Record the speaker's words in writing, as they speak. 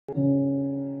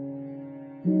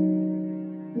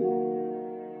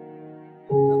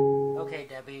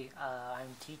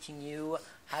teaching you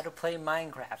how to play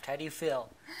Minecraft. How do you feel?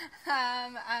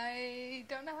 I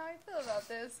don't know how I feel about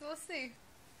this. We'll see.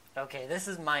 Okay, this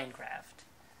is Minecraft.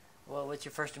 Well, what's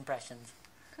your first impressions?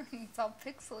 It's all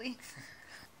pixely.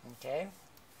 Okay.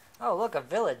 Oh, look, a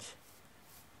village.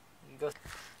 You go.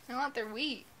 I want their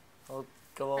wheat. We'll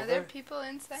go over. Are there people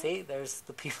inside? See, there's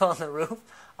the people on the roof,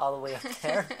 all the way up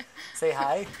there. Say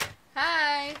hi.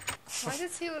 Hi. Why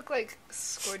does he look like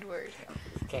Squidward?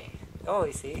 Okay. Oh,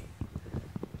 you see.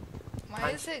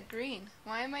 Why is it green?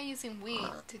 Why am I using wheat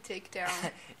to take down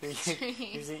You're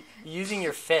tree? using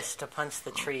your fist to punch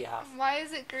the tree off. Why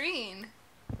is it green?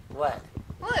 What?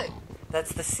 Look.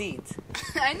 That's the seeds.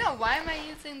 I know. Why am I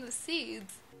using the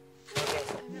seeds? Okay.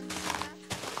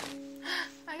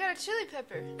 I got a chili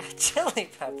pepper. Chili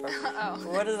pepper? Oh.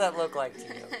 What does that look like to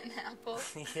you? An apple.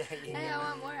 Yeah, Hey, I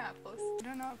want more apples. I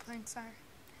don't know what planks are.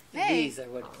 Hey! These are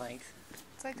wood planks.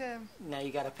 It's like a... Now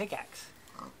you got a pickaxe.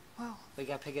 Whoa. We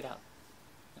gotta pick it up.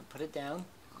 Now put it down.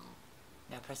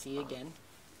 Now press E again.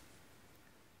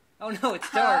 Oh no,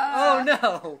 it's dark. Oh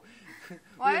no!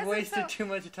 Why We is it wasted so- too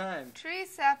much time. Tree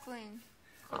sapling.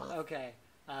 Okay.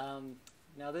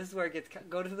 Now this is where it gets...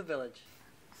 Go to the village.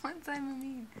 What does that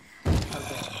mean?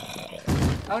 Okay.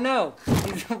 Oh no!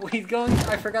 He's going...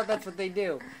 I forgot that's what they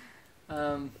do.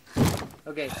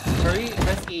 Okay. Hurry,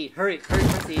 press E. Hurry,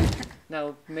 press E.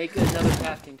 Now make another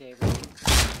crafting table.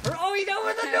 Oh, he's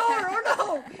over the door! Oh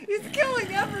no! He's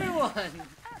killing everyone!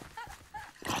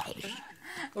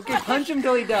 Okay, punch him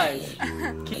till he dies.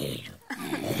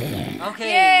 Okay,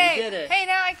 Yay! you did it. Hey,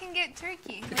 now I can get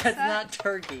turkey. What's That's that? not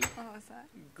turkey. What was that?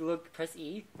 Look, press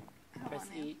E. I don't Press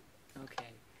want E. Okay.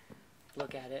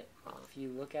 Look at it. If you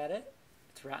look at it,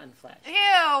 it's rotten flesh. it.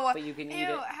 Ew! But you can eat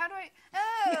Ew, it. how do I... Oh,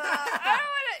 I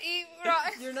don't want to eat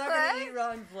rotten You're not flesh. gonna eat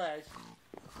rotten flesh.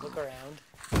 Look around.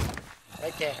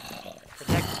 Right there.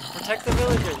 Protect the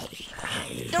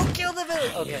villagers. Don't kill the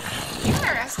villagers. Okay. You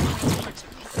are asking way too much of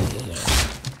me.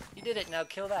 You did it. Now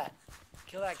kill that.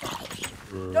 Kill that guy.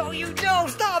 No, you don't.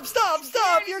 Stop.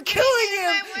 You're killing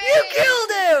him. You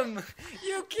killed him.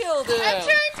 You killed him. I'm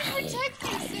trying to protect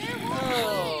you, sir.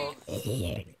 Oh.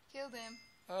 Killed him.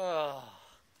 Oh.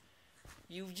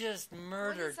 You just What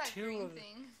murdered is that two green of...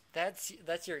 thing?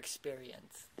 That's your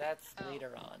experience. That's Oh.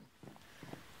 later on.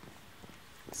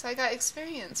 So I got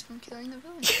experience from killing the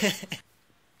villagers.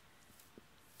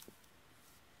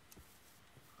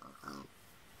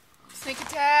 Sneak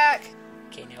attack!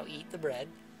 Okay, now eat the bread.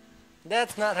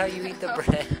 That's not how you eat the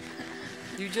bread.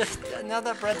 You just... Now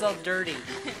that bread's all dirty.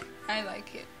 I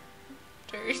like it.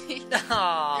 Dirty.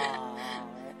 Aww.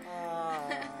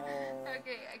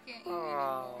 Okay, I can't eat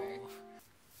Oh.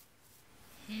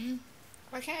 anymore.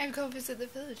 Why can't I go visit the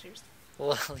villagers?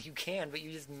 Well, you can, but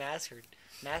you just massacred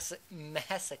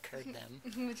them.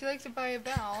 Would you like to buy a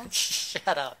bell?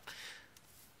 Shut up.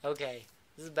 Okay,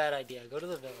 this is a bad idea. Go to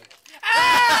the village.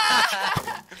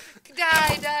 Ah!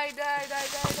 Die.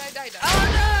 Oh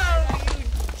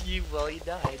no! You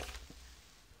died.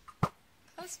 That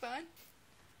was fun.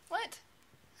 What?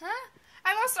 Huh?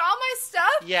 I lost all my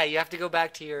stuff? Yeah, you have to go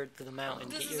back to the mountain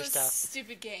and This get is your a stuff.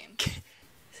 stupid game.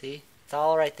 See? It's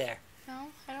all right there. No,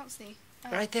 I don't see.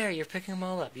 Right there, you're picking them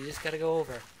all up. You just gotta go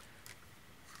over.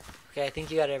 Okay, I think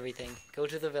you got everything. Go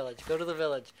to the village. Go to the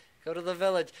village. Go to the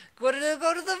village. Go to the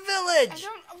I village!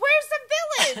 don't... Where's the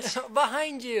village?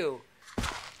 Behind you!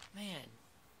 Man.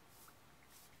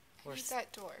 I need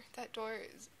that door. That door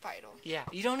is vital. Yeah,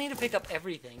 you don't need to pick up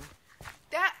everything.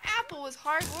 That apple was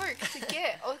hard work to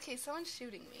get. Okay, someone's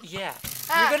shooting me. Yeah.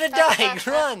 You're gonna die.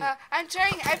 Run! I'm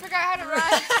trying. I forgot how to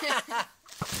run.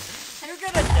 You're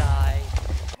gonna die.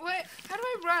 What? How do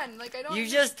I run? Like, I don't You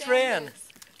just understand ran. this.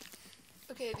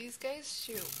 Okay, these guys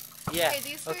shoot. Yeah. Okay,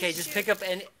 these guys Okay, just shoot. pick up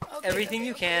everything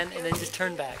you can, and then just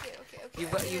turn back.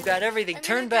 You've got everything.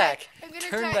 Turn back.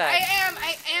 Turn back.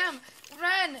 I am.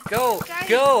 Run. Go. Guys,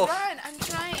 Go. Run. I'm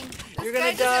trying. This You're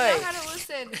gonna guy die. doesn't know how to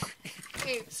listen.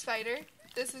 Okay, Spider.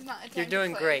 This is not a time You're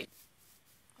doing to play. great.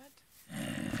 What?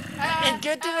 And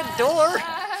get to the door. Go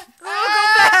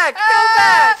back.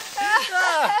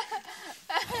 Ah.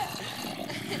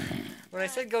 When I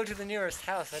said go to the nearest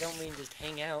house, I don't mean just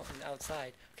hang out and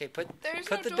outside. Okay, put There's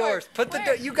the no door. doors. Put the Where?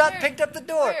 door. You got Where? picked up the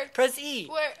door. Where? Press E.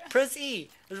 Where? Press E.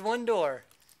 There's one door.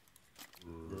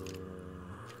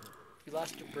 You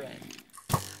lost your bread.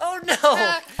 Oh no!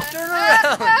 Turn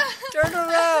around! Turn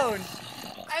around!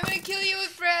 I'm gonna kill you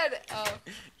with bread. Oh,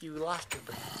 You lost your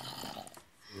bread.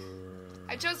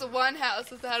 I chose the one house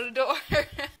without a door. I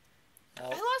Oh,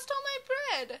 lost all my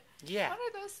bread. yeah. What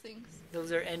are those things?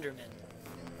 Those are Endermen.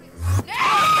 No!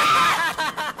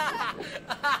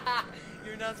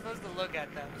 You're not supposed to look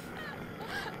at them.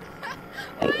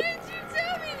 Why did you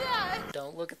tell me that?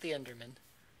 Don't look at the Enderman.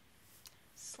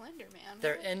 Slender Man.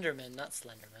 They're Endermen, not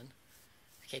Slenderman.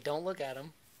 Okay, don't look at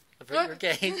them.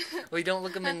 Okay, we don't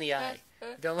look them in the eye.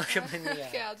 Don't look them in the eye.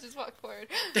 Okay, I'll just walk forward.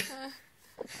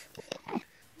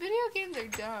 Video games are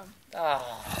dumb.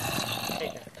 Oh,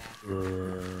 take that back.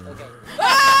 Okay.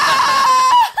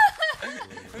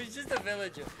 It was just a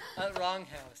villager. Wrong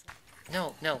house.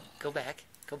 No, go back.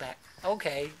 Go back.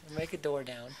 Okay, make a door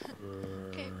down.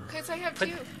 Okay, because I have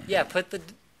two. Yeah, put the...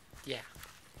 Yeah.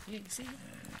 You see?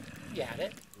 You got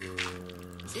it.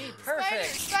 See,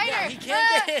 perfect. Spider! Yeah, he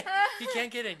can't get in. He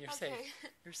can't get in. You're safe. Okay.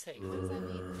 You're safe. What does that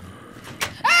mean?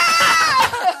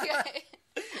 Ah! Okay.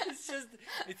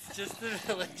 It's just the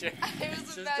villager. I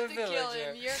was about to kill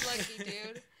him. You're lucky,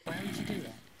 dude. Why would you do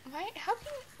that? Why? How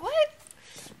can... What?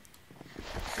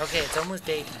 Okay, it's almost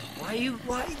daytime.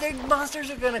 Why the monsters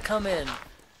are gonna come in.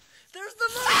 There's the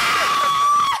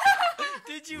monster!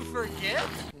 Did you forget?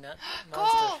 No,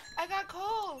 Coal! I got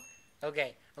coal!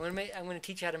 Okay, I'm gonna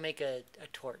teach you how to make a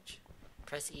torch.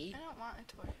 Press E. I don't want a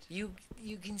torch. You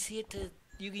can see it to...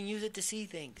 You can use it to see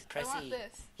things. Press I want E.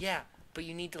 this. Yeah, but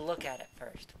you need to look at it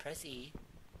first. Press E.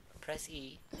 Press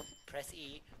E. Press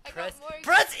E.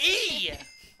 Press E!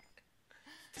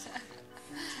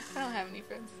 I don't have any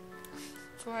friends.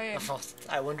 That's why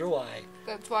I wonder why.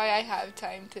 That's why I have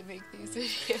time to make these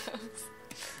videos.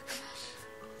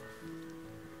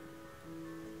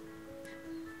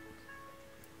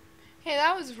 Hey,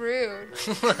 that was rude.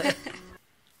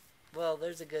 Well,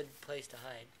 there's a good place to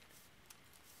hide.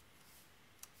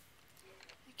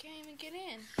 I can't even get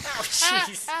in. Oh,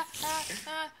 jeez.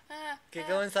 Okay,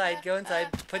 go inside. Go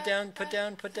inside. Put down.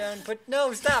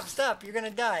 No, stop. You're gonna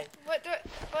die. What?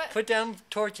 Put down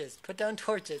torches.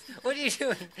 What are you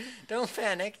doing? Don't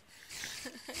panic.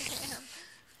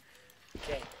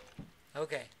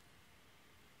 Okay.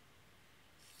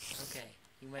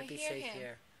 You might be safe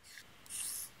here.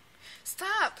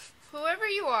 Stop! Whoever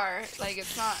you are, like,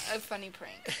 it's not a funny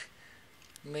prank.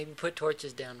 Maybe put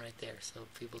torches down right there so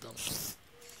people don't...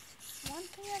 One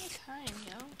thing at a time,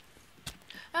 yo.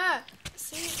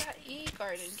 See, that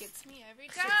E-garden gets me every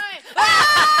time.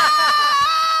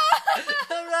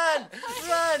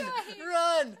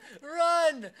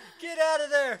 Run! Get out of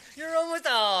there! You're almost...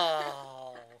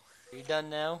 Oh! Are you done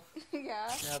now? Yeah.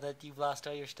 Now that you've lost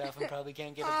all your stuff and probably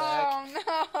can't get it back?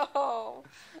 Oh,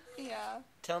 no. Yeah.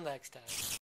 Till next time.